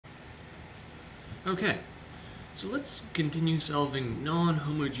Okay, so let's continue solving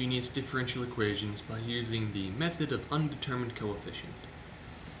non-homogeneous differential equations by using the method of undetermined coefficient.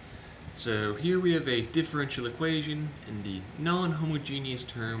 So here we have a differential equation, and the non-homogeneous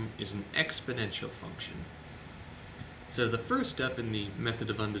term is an exponential function. So the first step in the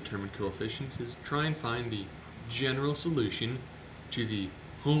method of undetermined coefficients is try and find the general solution to the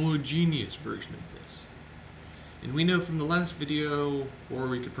homogeneous version of this. And we know from the last video, or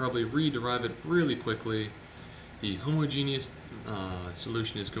we could probably re-derive it really quickly, the homogeneous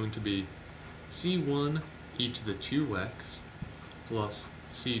solution is going to be c1 e to the 2x plus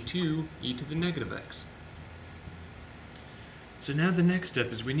c2 e to the negative x. So now the next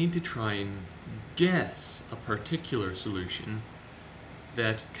step is we need to try and guess a particular solution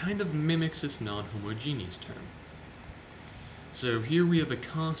that kind of mimics this non-homogeneous term. So here we have a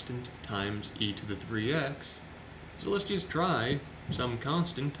constant times e to the 3x. So let's just try some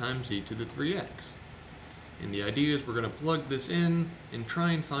constant times e to the 3x. And the idea is we're going to plug this in and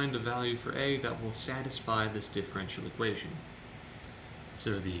try and find a value for a that will satisfy this differential equation.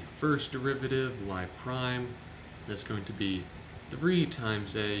 So the first derivative, y prime, that's going to be 3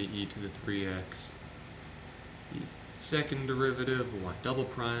 times a e to the 3x. The second derivative, y double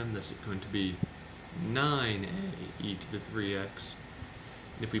prime, that's going to be 9a e to the 3x.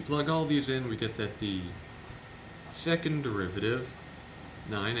 And if we plug all these in, we get that the second derivative,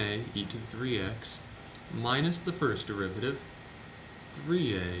 9a e to the 3x, minus the first derivative,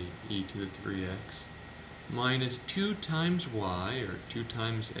 3a e to the 3x, minus 2 times y, or 2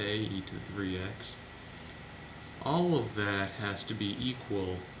 times a e to the 3x, all of that has to be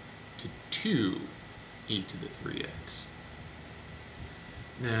equal to 2 e to the 3x.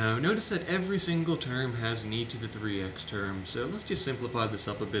 Now, notice that every single term has an e to the 3x term, so let's just simplify this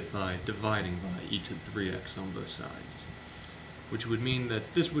up a bit by dividing by e to the 3x on both sides, which would mean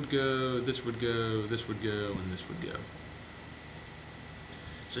that this would go, this would go, this would go, and this would go.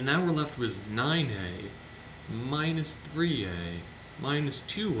 So now we're left with 9a minus 3a minus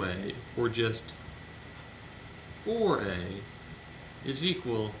 2a, or just 4a, is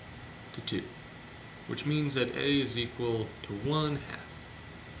equal to 2, which means that a is equal to 1/2.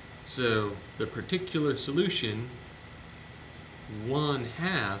 So the particular solution,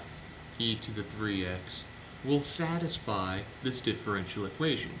 1/2 e to the 3x, will satisfy this differential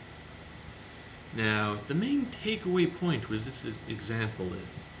equation. Now, the main takeaway point with this example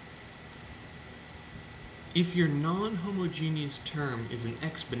is, if your non-homogeneous term is an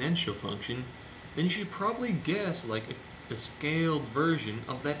exponential function, then you should probably guess like a scaled version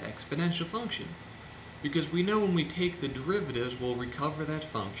of that exponential function. Because we know when we take the derivatives, we'll recover that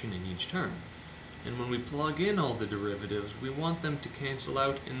function in each term. And when we plug in all the derivatives, we want them to cancel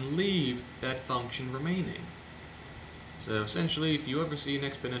out and leave that function remaining. So essentially, if you ever see an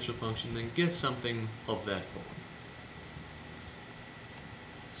exponential function, then guess something of that form.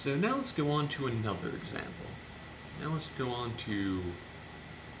 So now let's go on to another example. Now let's go on to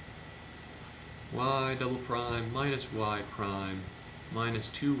y double prime minus y prime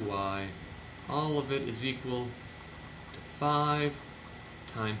minus 2y. All of it is equal to 5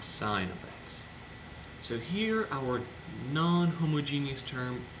 times sine of x. So here our non-homogeneous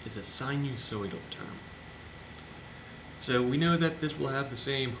term is a sinusoidal term. So we know that this will have the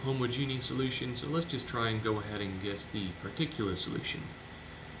same homogeneous solution, so let's just try and go ahead and guess the particular solution.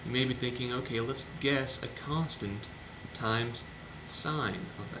 You may be thinking, okay, let's guess a constant times sine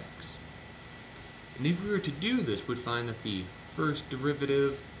of x. And if we were to do this, we'd find that the first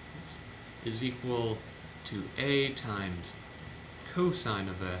derivative is equal to a times cosine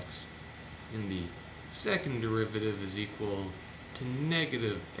of x, and the second derivative is equal to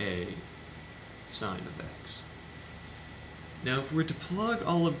negative a sine of x. Now, if we're to plug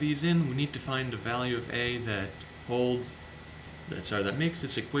all of these in, we need to find a value of a that makes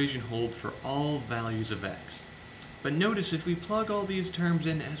this equation hold for all values of x. But notice, if we plug all these terms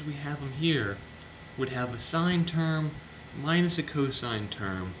in as we have them here, we'd have a sine term minus a cosine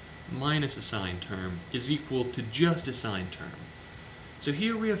term minus a sine term is equal to just a sine term. So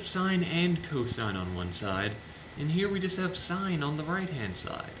here we have sine and cosine on one side, and here we just have sine on the right-hand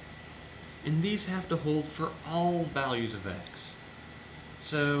side. And these have to hold for all values of x.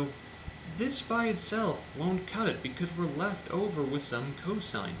 So this by itself won't cut it because we're left over with some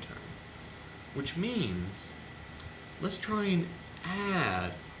cosine term. Which means, let's try and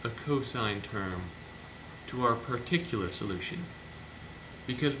add a cosine term to our particular solution.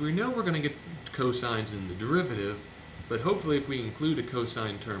 Because we know we're going to get cosines in the derivative, but hopefully if we include a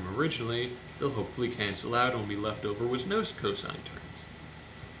cosine term originally, they'll hopefully cancel out and we'll be left over with no cosine terms.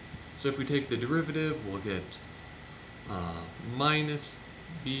 So if we take the derivative, we'll get minus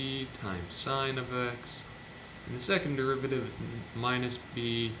b times sine of x. And the second derivative is minus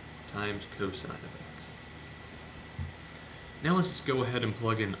b times cosine of x. Now let's just go ahead and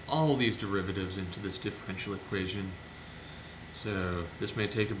plug in all these derivatives into this differential equation. So this may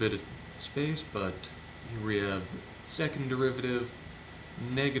take a bit of space, but here we have the second derivative,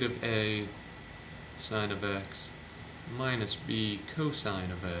 negative a sine of x minus b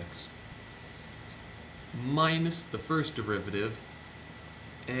cosine of x minus the first derivative,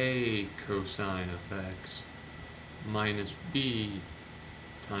 a cosine of x minus b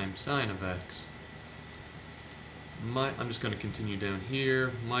times sine of x. I'm just going to continue down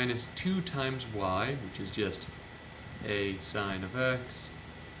here, minus 2 times y, which is just a sine of x,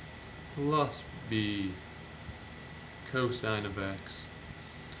 plus b cosine of x.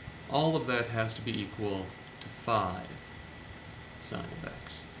 All of that has to be equal to 5 sine of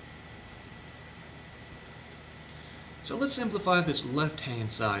x. So let's simplify this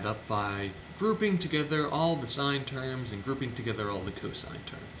left-hand side up by grouping together all the sine terms and grouping together all the cosine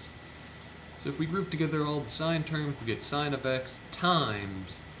terms. So if we group together all the sine terms, we get sine of x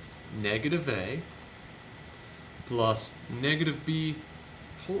times negative a plus negative b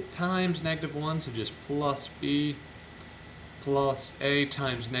times negative 1, so just plus b, plus a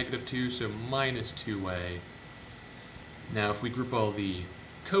times negative 2, so minus 2a. Now if we group all the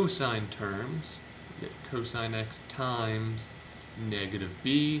cosine terms, we get cosine x times negative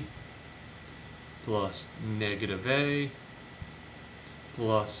b plus negative a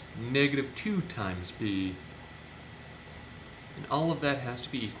plus negative 2 times b, and all of that has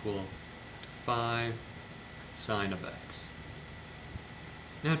to be equal to 5 sine of x.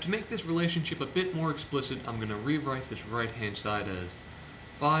 Now to make this relationship a bit more explicit, I'm going to rewrite this right-hand side as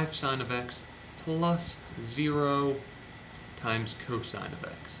 5 sine of x plus 0 times cosine of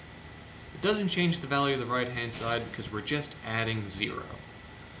x. It doesn't change the value of the right-hand side because we're just adding 0.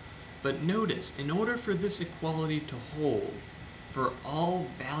 But notice, in order for this equality to hold for all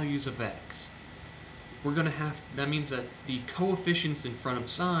values of x, that means that the coefficients in front of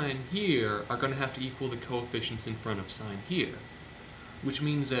sine here are going to have to equal the coefficients in front of sine here, which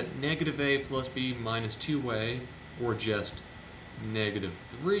means that negative a plus b minus 2a, or just negative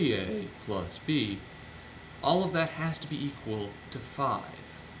 3a plus b, all of that has to be equal to 5.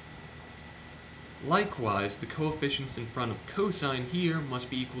 Likewise, the coefficients in front of cosine here must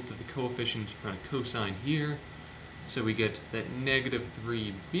be equal to the coefficients in front of cosine here, so we get that negative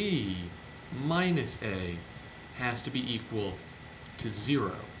 3b minus a has to be equal to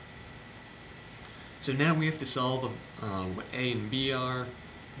 0. So now we have to solve what a and b are.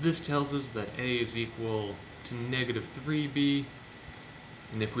 This tells us that a is equal to negative 3b,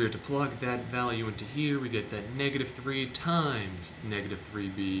 and if we were to plug that value into here, we get that negative 3 times negative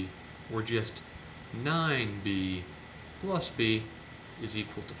 3b, or just 9b plus b is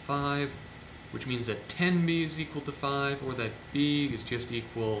equal to 5, which means that 10b is equal to 5, or that b is just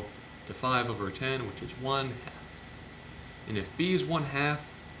equal to 5 over 10, which is 1/2. And if b is 1/2,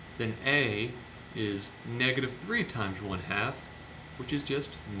 then a is negative 3 times 1/2, which is just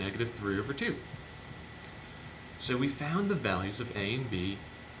negative 3 over 2. So we found the values of a and b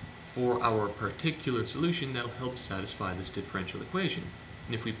for our particular solution that will help satisfy this differential equation.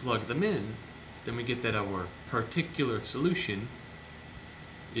 And if we plug them in, then we get that our particular solution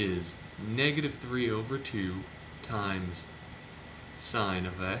is negative 3 over 2 times sine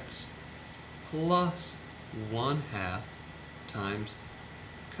of x plus 1/2 times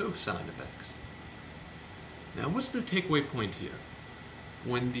cosine of x. Now what's the takeaway point here?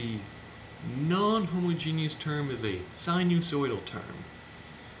 When the non-homogeneous term is a sinusoidal term,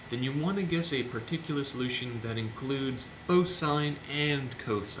 then you want to guess a particular solution that includes both sine and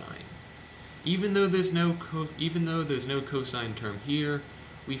cosine. Even though there's no cosine term here,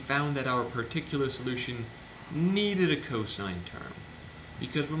 we found that our particular solution needed a cosine term,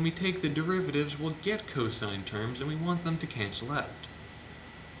 because when we take the derivatives, we'll get cosine terms, and we want them to cancel out.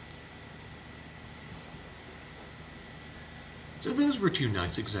 So those were two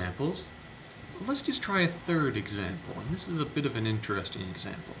nice examples. Let's just try a third example, and this is a bit of an interesting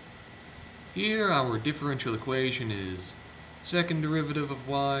example. Here our differential equation is second derivative of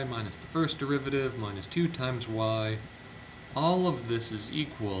y minus the first derivative minus 2 times y. All of this is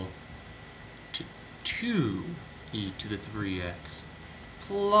equal to 2e to the 3x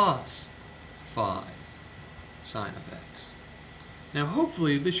plus 5 sine of x. Now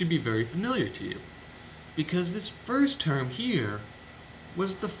hopefully this should be very familiar to you, because this first term here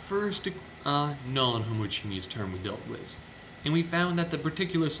was the first non-homogeneous term we dealt with, and we found that the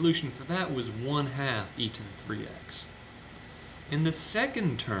particular solution for that was 1/2 e to the 3x. And the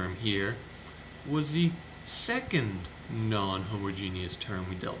second term here was the second non-homogeneous term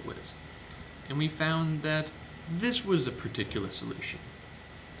we dealt with. And we found that this was a particular solution.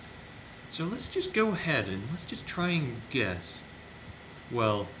 So let's just go ahead and let's just try and guess.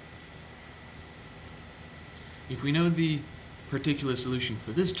 Well, if we know the particular solution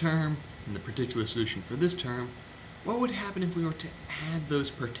for this term and the particular solution for this term, what would happen if we were to add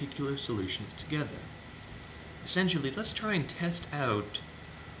those particular solutions together? Essentially, let's try and test out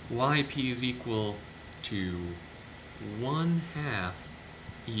yp is equal to 1/2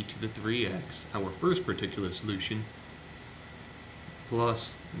 e to the 3x, our first particular solution,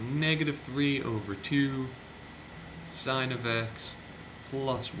 plus -3 over 2 sine of x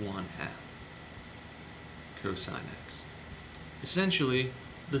plus 1/2 cosine x. Essentially,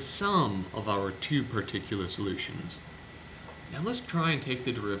 the sum of our two particular solutions. Now let's try and take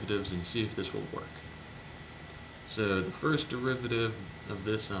the derivatives and see if this will work. So the first derivative of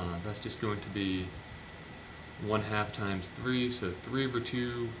this, that's just going to be 1/2 times 3, so 3 over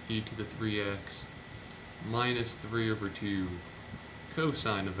 2 e to the 3x minus 3 over 2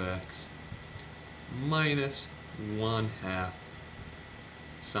 cosine of x minus 1/2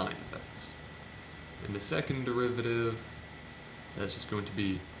 sine of x. And the second derivative, that's just going to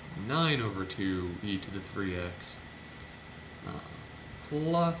be 9 over 2 e to the 3x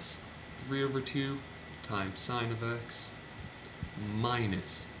plus 3 over 2 times sine of x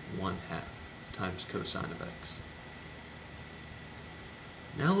minus 1/2 times cosine of x.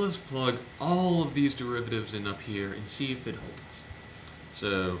 Now let's plug all of these derivatives in up here and see if it holds.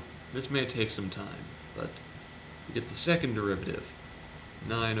 So this may take some time, but we get the second derivative,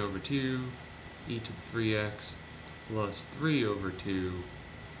 9 over 2 e to the 3x plus 3 over 2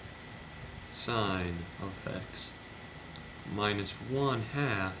 sine of x minus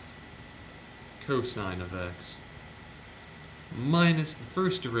 1/2 cosine of x minus the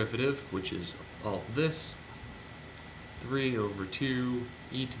first derivative, which is all this, 3 over 2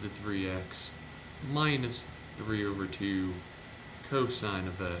 e to the 3x minus 3 over 2 cosine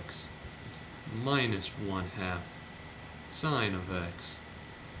of x minus 1/2 sine of x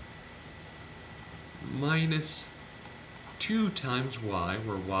minus 2 times y,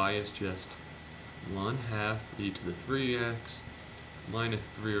 where y is just 1/2 e to the 3x minus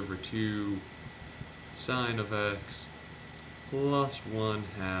 3 over 2 sine of x plus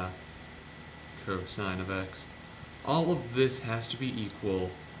 1/2 cosine of x. All of this has to be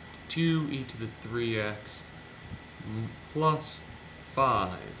equal to 2 e to the 3x plus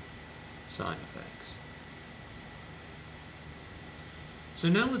 5 sine of x. So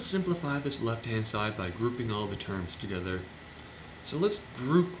now let's simplify this left-hand side by grouping all the terms together. So let's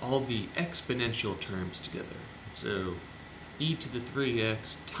group all the exponential terms together. So e to the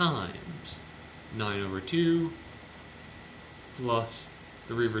 3x times 9 over 2 plus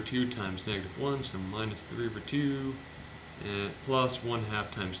 3 over 2 times -1, so minus 3 over 2, and plus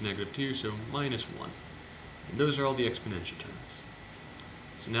 1/2 times -2, so minus 1. And those are all the exponential terms.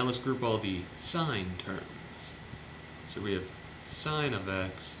 So now let's group all the sine terms. So we have sine of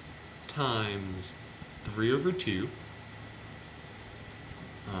x times 3 over 2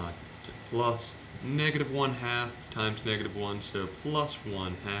 plus -1/2 times -1, so plus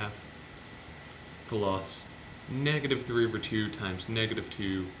 1/2 plus -3 over 2 times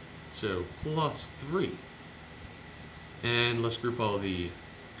 -2, so plus 3. And let's group all the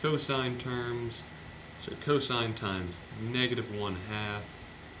cosine terms. So cosine times -1/2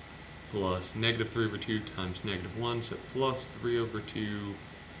 plus -3 over 2 times -1, so plus 3 over 2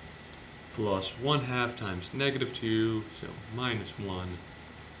 plus 1/2 times -2, so minus 1.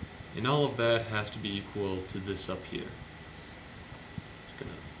 And all of that has to be equal to this up here.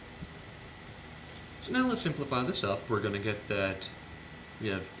 So now let's simplify this up. We're going to get that we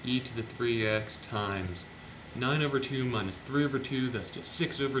have e to the 3x times 9 over 2 minus 3 over 2, that's just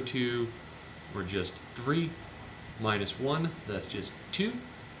 6 over 2, or just 3, minus 1, that's just 2.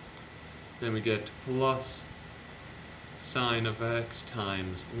 Then we get plus sine of x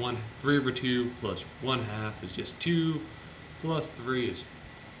times 3 over 2 plus 1/2 is just 2, plus 3 is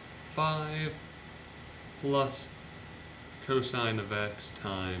 5, plus cosine of x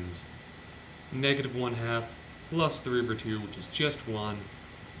times -1/2 plus 3 over 2, which is just 1,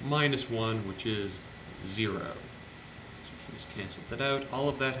 minus 1, which is 0. So we just cancel that out. All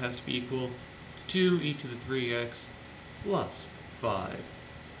of that has to be equal to 2 e to the 3x plus 5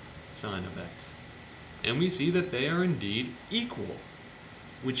 sine of x. And we see that they are indeed equal,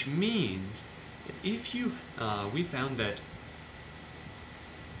 which means that if you, we found that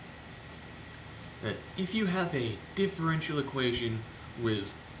if you have a differential equation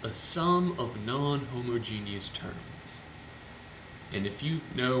with a sum of non-homogeneous terms, And if you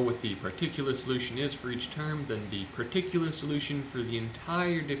know what the particular solution is for each term, then the particular solution for the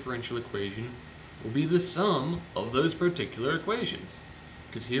entire differential equation will be the sum of those particular equations.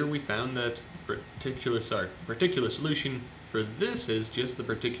 Because here we found that the particular solution for this is just the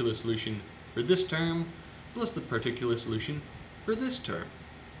particular solution for this term plus the particular solution for this term.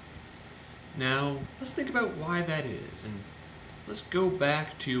 Now, let's think about why that is, and let's go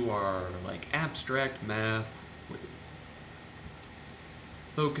back to our abstract math with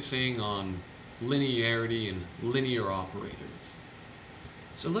focusing on linearity and linear operators.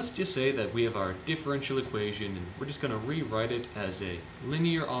 So let's just say that we have our differential equation and we're just going to rewrite it as a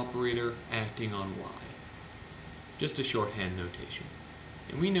linear operator acting on y. Just a shorthand notation.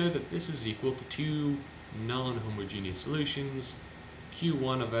 And we know that this is equal to two non-homogeneous solutions,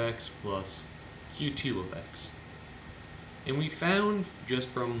 q1 of x plus q2 of x. And we found, just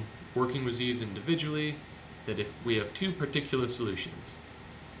from working with these individually, that if we have two particular solutions,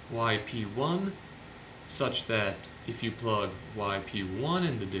 yp1, such that if you plug yp1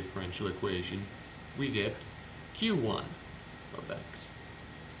 in the differential equation, we get q1 of x.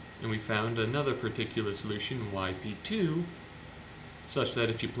 And we found another particular solution, yp2, such that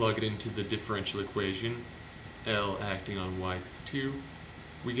if you plug it into the differential equation, L acting on yp2,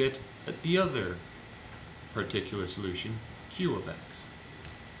 we get the other particular solution, q of x.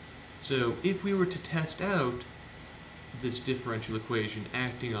 So if we were to test out this differential equation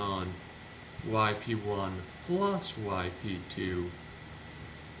acting on yp1 plus yp2,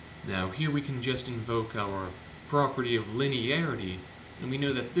 now here we can just invoke our property of linearity, and we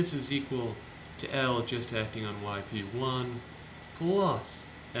know that this is equal to L just acting on yp1 plus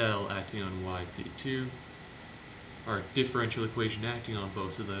L acting on yp2, our differential equation acting on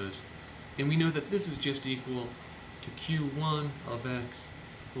both of those, and we know that this is just equal to q1 of x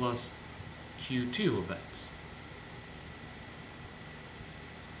plus q2 of x.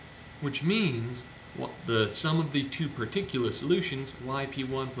 Which means the sum of the two particular solutions,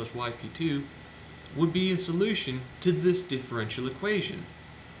 yp1 plus yp2, would be a solution to this differential equation.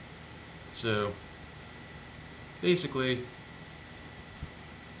 So, basically,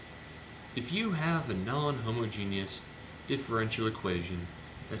 if you have a non-homogeneous differential equation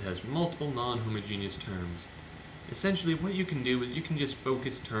that has multiple non-homogeneous terms, essentially what you can do is you can just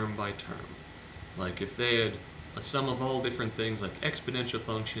focus term by term. Like if they had a sum of all different things like exponential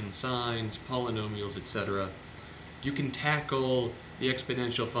functions, sines, polynomials, etc., you can tackle the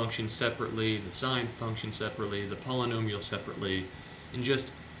exponential function separately, the sine function separately, the polynomial separately, and just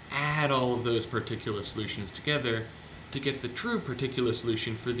add all of those particular solutions together to get the true particular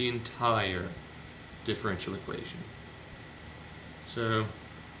solution for the entire differential equation. So,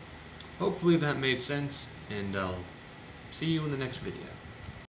 hopefully that made sense, and I'll see you in the next video.